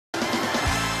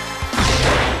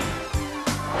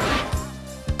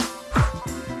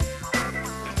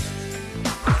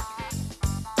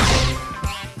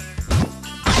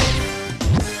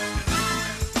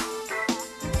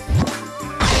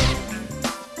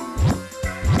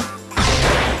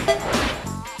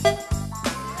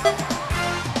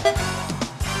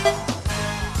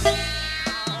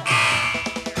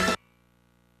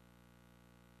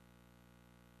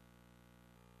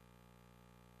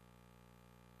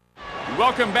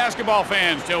Welcome, basketball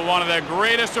fans, to one of the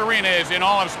greatest arenas in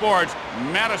all of sports,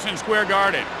 Madison Square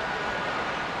Garden.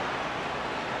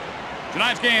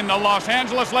 Tonight's game, the Los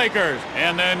Angeles Lakers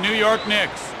and the New York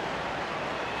Knicks.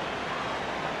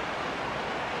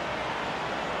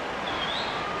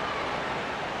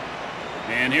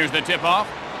 And here's the tip-off.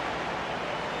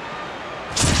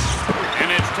 And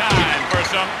it's time for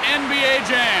some NBA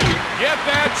jam. Get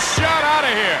that shot out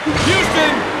of here.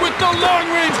 Houston with the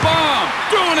long-range bomb.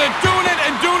 Doing it,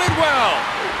 and doing it well.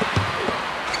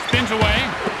 Spins away.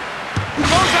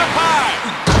 Goes up high.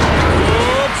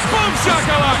 Oops, boom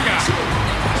shakalaka.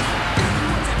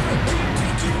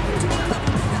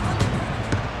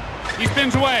 He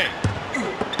spins away. Oh,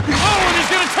 and he's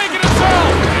going to take it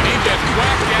himself. And he just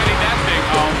whack-daddied that thing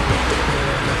home.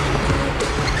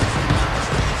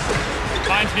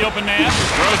 Finds the open man,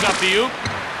 throws up the oop.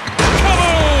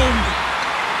 Kaboom!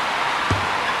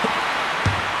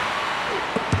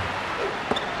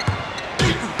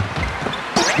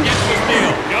 Gets the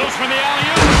steal. Goes for the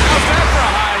alley-oop. How's that for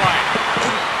a highlight?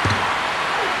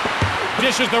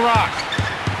 Dishes the rock.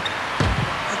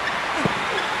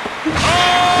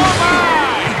 Oh,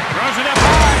 my! Throws it up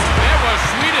high. That was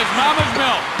sweet as mama's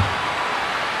milk.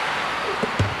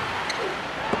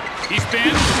 He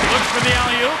spins, looks for the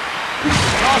alley-oop.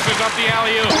 Tosses up the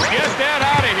alley-oop. Get that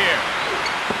out of here.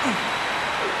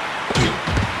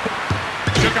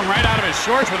 Took him right out of his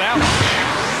shorts with that one.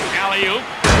 Alley-oop.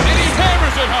 And he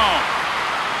hammers it home.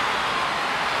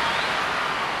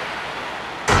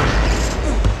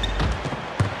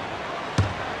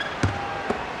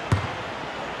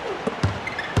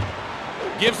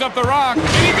 Gives up the rock.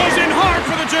 And he goes in hard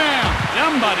for the jam.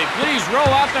 Somebody please roll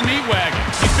out the meat wagon.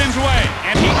 He spins away.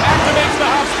 And he activates the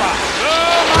hot spot.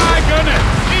 Oh, my goodness.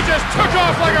 He just took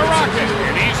off like a rocket.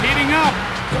 And he's heating up.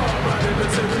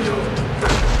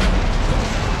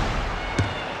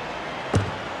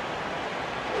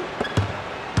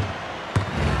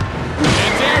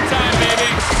 It's airtime,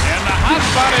 baby. And the hot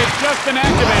spot has just been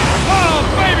activated. Oh,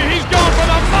 baby, he's going for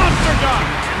the monster dunk.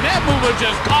 And that move was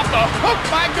just off the hook,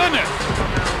 my goodness.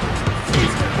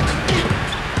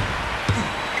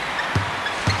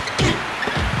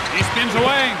 He spins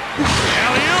away.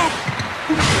 Alley-oop.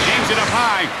 Aims it up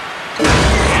high.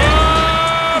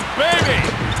 Oh, baby.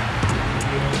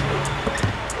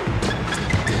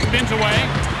 Spins away.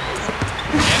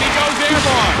 And he goes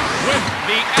airborne with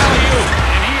the alley-oop.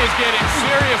 And he is getting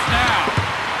serious now.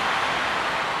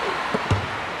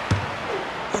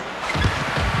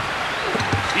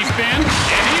 He spins,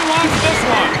 and he wants this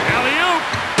one. Alley-oop.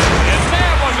 And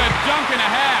that was a dunk and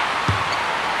a half.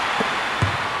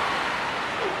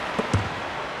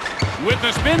 With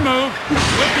the spin move,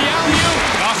 with the alley-oop,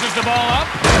 tosses the ball up,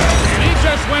 and he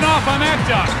just went off on that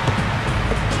dunk.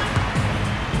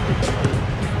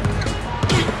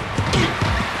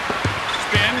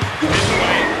 Spins, hits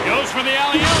away, goes for the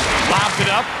alley-oop, lobs it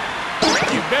up.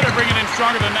 You better bring it in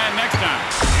stronger than that next time.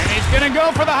 And he's going to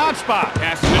go for the hot spot.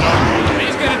 Passes it over, and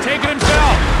he's going to take it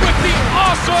himself with the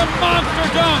awesome monster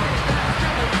dunk.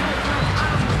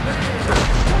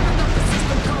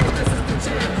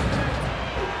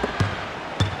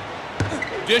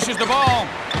 Dishes the ball.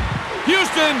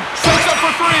 Houston shoots up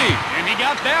for three. And he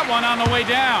got that one on the way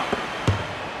down.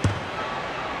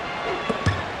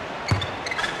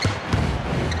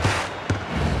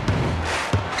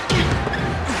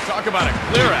 Talk about a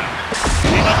clear out.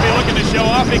 He must be looking to show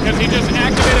off because he just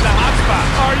activated the hot spot.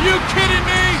 Are you kidding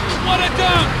me? What a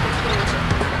dunk!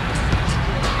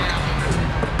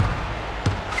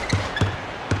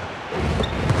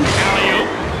 Alley-oop.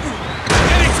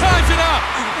 And he ties it up.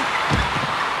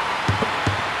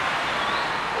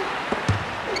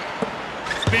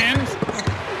 Spins.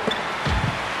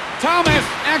 Thomas,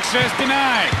 access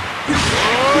denied. Oh,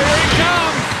 here he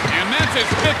comes. And that's his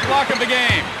fifth block of the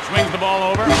game. Swings the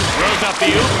ball over, throws up the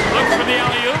oop, looks for the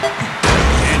alley-oop,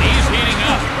 and he's heating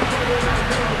up.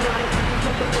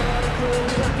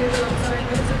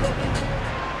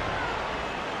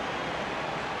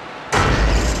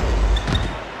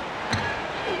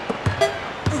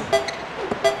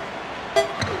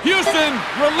 Houston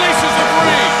releases a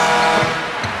three.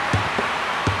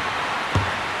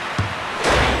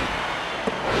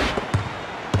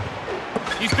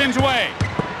 He spins away.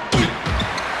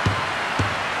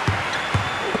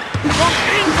 From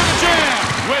into the jam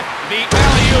with the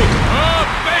alley-oop. Oh,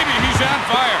 baby, he's on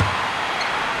fire.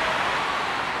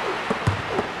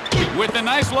 With a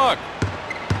nice look.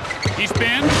 He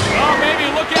spins. Oh, baby,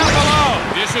 look out below.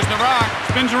 Dishes the rock.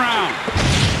 Spins around.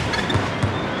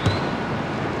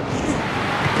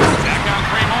 Back on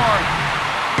three more.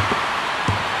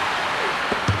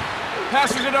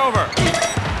 Passes it over.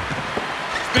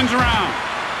 Spins around.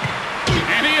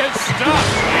 And he is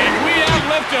stopped. And we have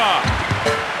liftoff.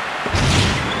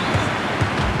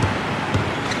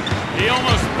 He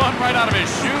almost spun right out of his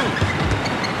shoe.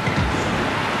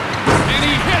 And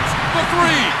he hits the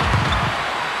three.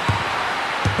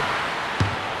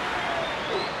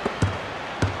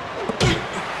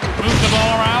 Moves the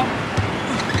ball around.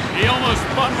 He almost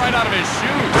spun right out of his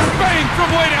shoe. Bang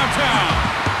from way downtown.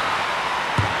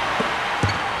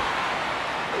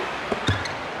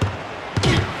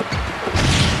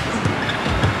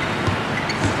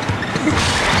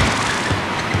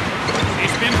 He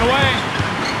spins away.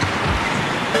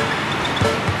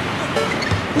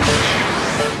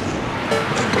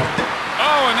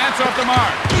 Oh, and that's off the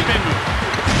mark. Spin move.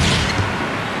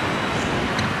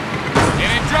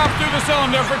 And it drops through the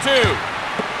cylinder for two.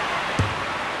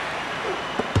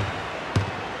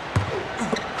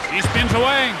 He spins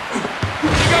away.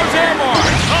 He goes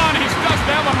airborne. Oh, and he stuffs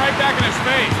that one right back in his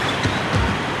face.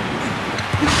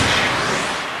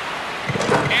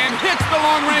 And hits the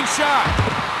long-range shot.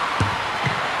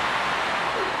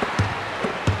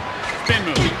 Spin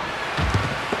move.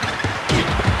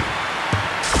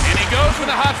 And he goes for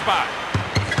the hot spot.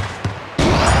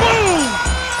 Boom!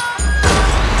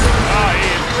 Oh, he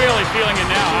is really feeling it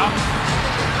now, huh?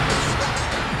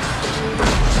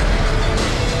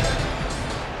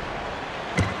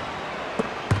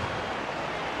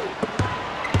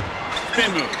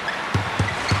 Spin move.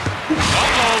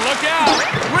 Uh-oh, look out!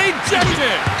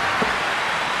 Rejected!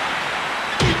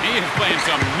 He is playing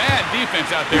some mad defense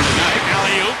out there tonight.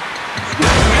 Alley-oop.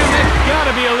 And that's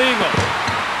gotta be illegal.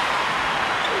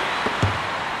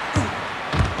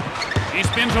 He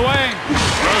spins away.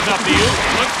 Throws up the oop.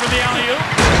 Looks for the alley-oop.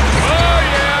 Oh,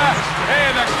 yeah!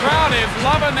 Hey, the crowd is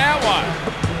loving that one.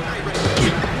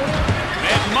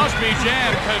 It must be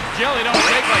jammed because jelly don't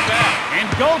shake like that. And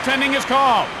goaltending is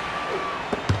called.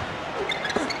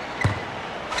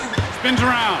 Spins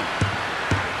around.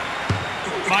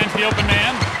 Finds the open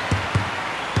man.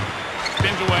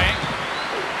 Spins away.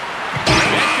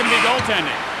 That can be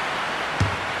goaltending.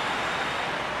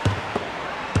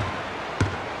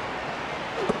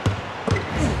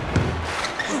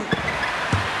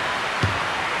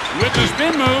 With the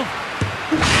spin move.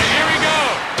 And here we go.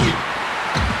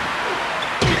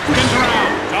 Spins around.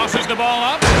 Tosses the ball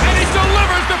up. And he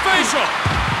delivers the facial.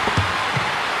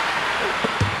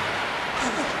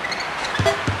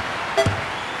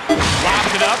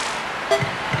 Lobs it up.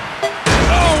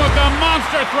 Oh, with the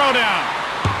monster throwdown.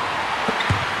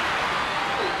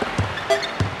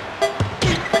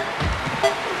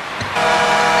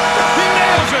 He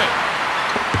nails it.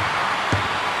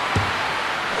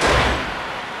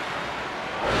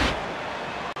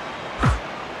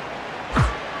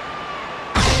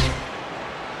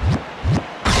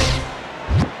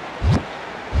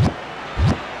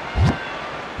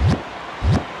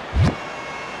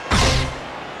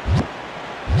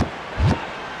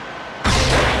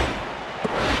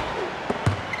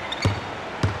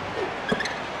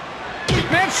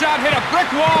 Shot hit a brick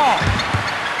wall.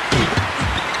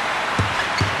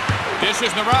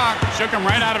 Dishes the rock. Shook him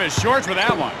right out of his shorts with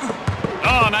that one.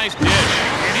 Oh, nice dish.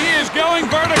 And he is going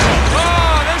vertical.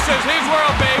 Oh, this is his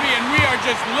world, baby, and we are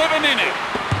just living in it.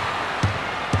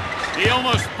 He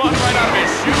almost spun right out of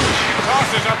his shoe and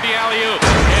tosses up the alley-oop.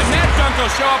 And that dunk will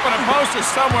show up on a poster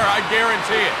somewhere, I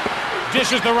guarantee it.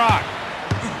 Dishes the rock.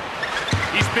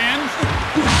 He spins.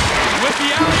 With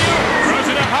the alley-oop. Throws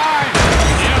it up high.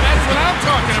 You know, that's what I'm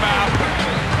talking about.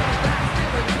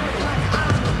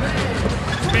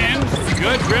 Spins.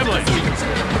 Good dribbling.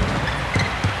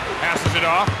 Passes it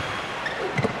off.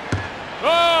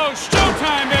 Oh,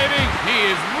 showtime, baby. He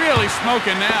is really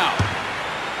smoking now.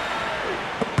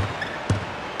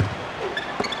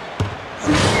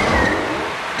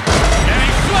 And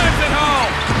he slams it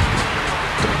home.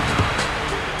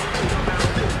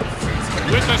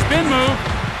 With the spin move.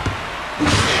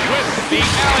 With the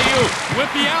alley-oop.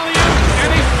 With the alley-oop. And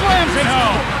he slams it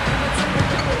home.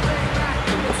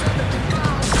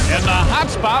 And the hot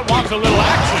spot wants a little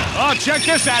action. Oh, check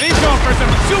this out. He's going for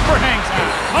some super hang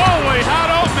time. Holy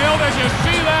hot oatmeal, did you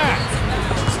see that?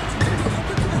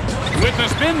 With the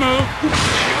spin move.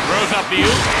 Throws up the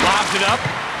oop. Lobs it up.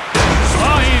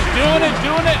 Oh, he's doing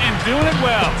it, and doing it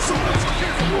well.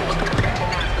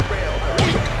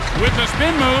 With the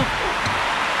spin move.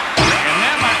 And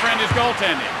that, my friend, is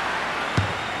goaltending.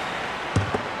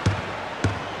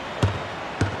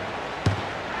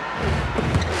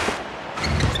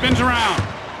 Spins around.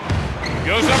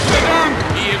 Goes up to the dunk.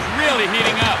 He is really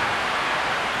heating up.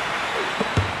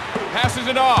 Passes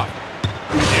it off.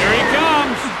 Here he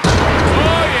comes.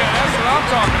 Oh, yeah, that's what I'm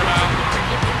talking about.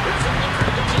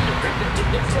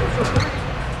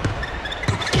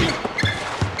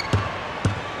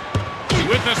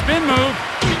 a spin move.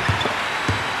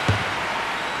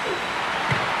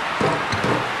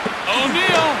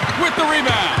 O'Neal with the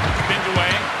rebound. Spins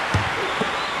away.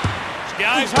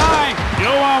 Sky's high.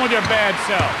 Go on with your bad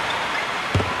self.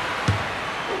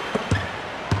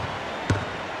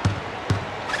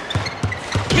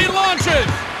 He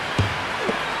launches.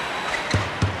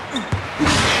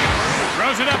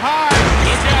 Throws it up high.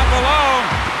 Look out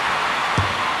below.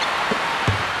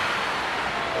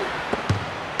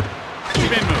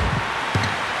 Spin move.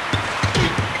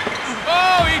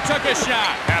 Oh, he took a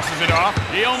shot. Passes it off.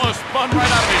 He almost spun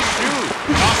right out of his shoe.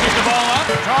 Tosses the ball up.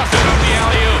 Tosses up the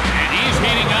alley-oop. And he's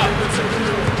heating up.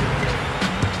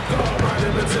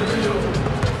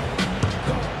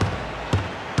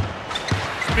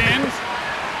 Spins.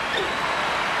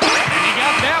 And he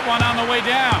got that one on the way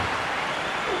down.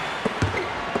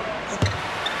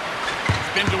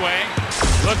 Spins away.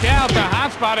 Look out. The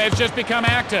hot spot has just become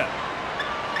active.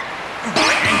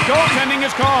 And goaltending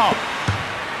is called.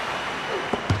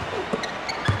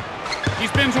 He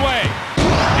spins away.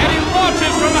 And he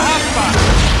launches from the hot spot.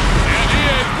 And he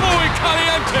is muy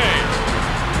caliente.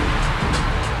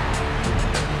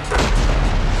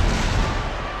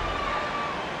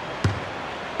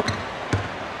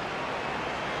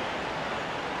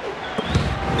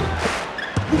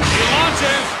 He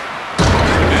launches.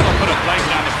 That'll put a blanket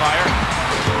on the fire.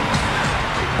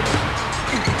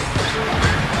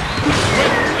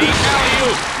 The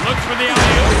alley-oop. Looks for the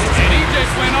alley-oop, and he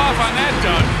just went off on that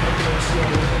dunk.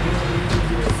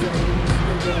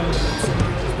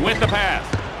 With the pass.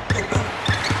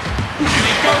 And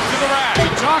he goes to the rack.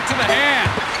 Chalk to the hand.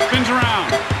 Spins around.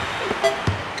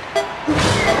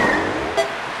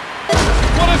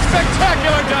 What a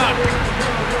spectacular dunk.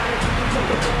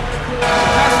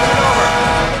 Passes it over.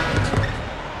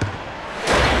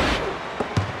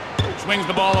 Swings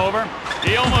the ball over.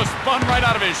 He almost spun right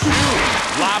out of his shoe.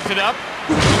 Lobs it up.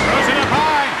 Throws it up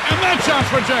high. And that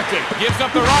shot's rejected. Gives up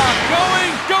the rock.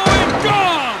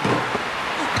 Gone!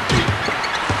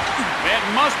 That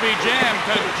must be jammed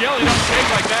because jelly don't shake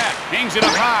like that. Hangs it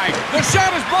up high. The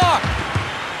shot is blocked.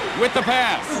 With the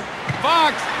pass.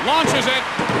 Fox launches it.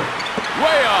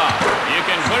 Way off. You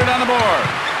can put it on the board.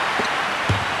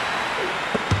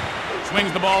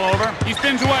 Swings the ball over. He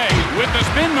spins away with the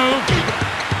spin move.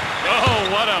 Oh,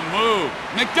 what a move.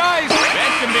 McDyess.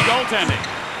 That's going to be goaltending.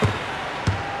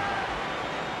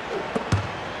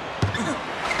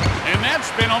 And that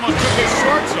spin almost took his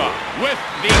shorts off with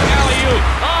the alley-oop.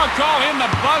 Oh, call him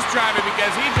the bus driver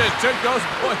because he just took those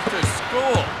boys to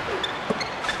school.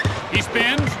 He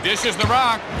spins, dishes the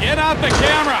rock. Get out the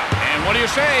camera. And what do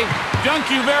you say? Dunk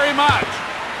you very much.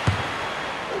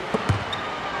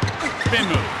 Spin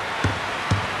move.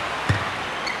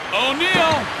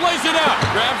 O'Neal plays it up,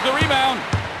 grabs the rebound.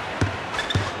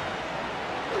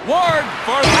 Ward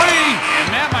for three, and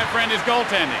that, my friend, is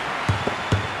goaltending.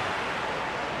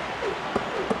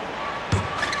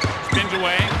 Spins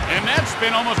away, and that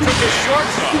spin almost took his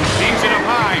shorts off. Hangs it up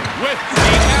high with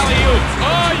the alley-oop.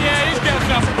 Oh, yeah, he's got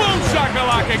some boom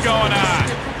shakalaka going on.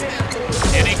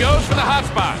 And he goes for the hot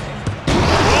spot.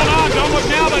 Hold on, don't look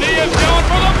now, but he is going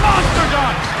for the monster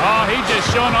dunk. Oh, he's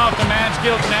just showing off the man's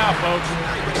skills now, folks.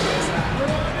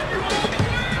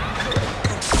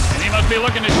 Must be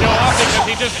looking to show off because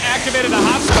he just activated a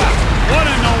hot spot. What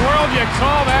in the world you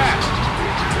call that?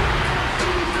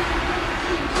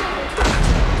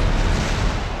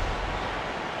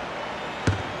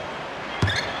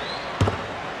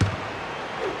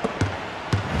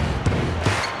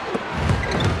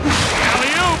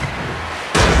 Alley-oop!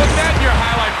 Put that in your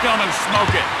highlight film and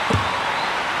smoke it.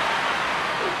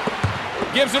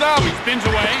 Gives it up. He spins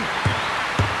away.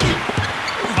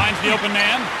 Finds the open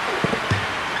man.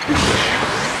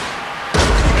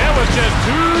 That was just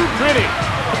too pretty.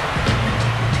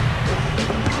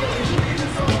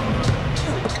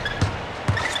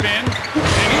 Spins,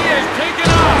 and he has taken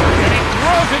off, and he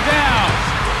throws it down.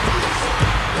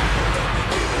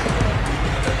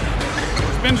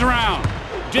 Spins around,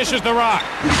 dishes the rock,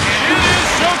 and it is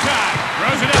showtime.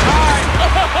 Throws it up high.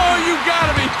 Oh, you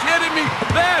gotta be kidding me.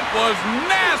 That was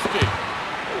nasty.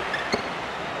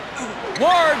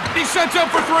 Ward, he sets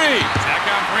up for three. Tack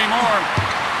on three more.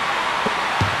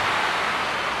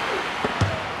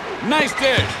 Nice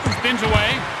dish. Spins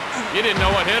away. You didn't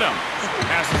know what hit him.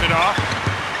 Passes it off.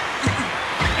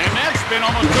 And that spin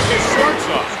almost took his shorts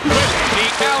off. With the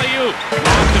alley-oop.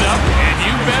 Lobs it up, and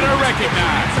you better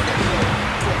recognize.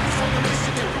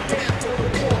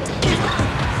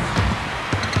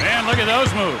 Man, look at those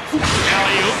moves.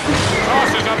 Alley-oop.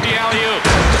 Tosses up the alley-oop.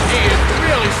 He is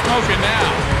really smoking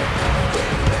now.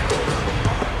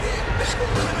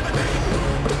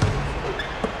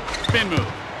 Spin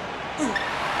move.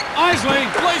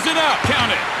 up. Count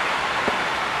it.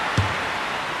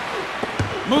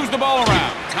 Moves the ball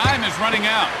around. Time is running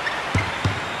out.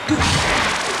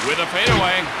 With a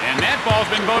fadeaway, and that ball's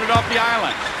been voted off the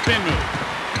island. Spin move.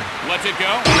 Lets it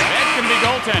go. That's going to be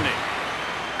goaltending.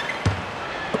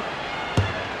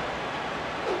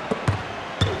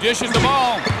 Dishes the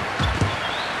ball.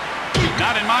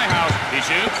 Not in my house. He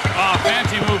shoots. Oh,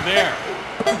 fancy move there.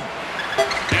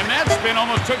 And that spin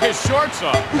almost took his shorts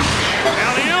off.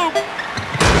 Alley-oop.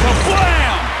 The flag.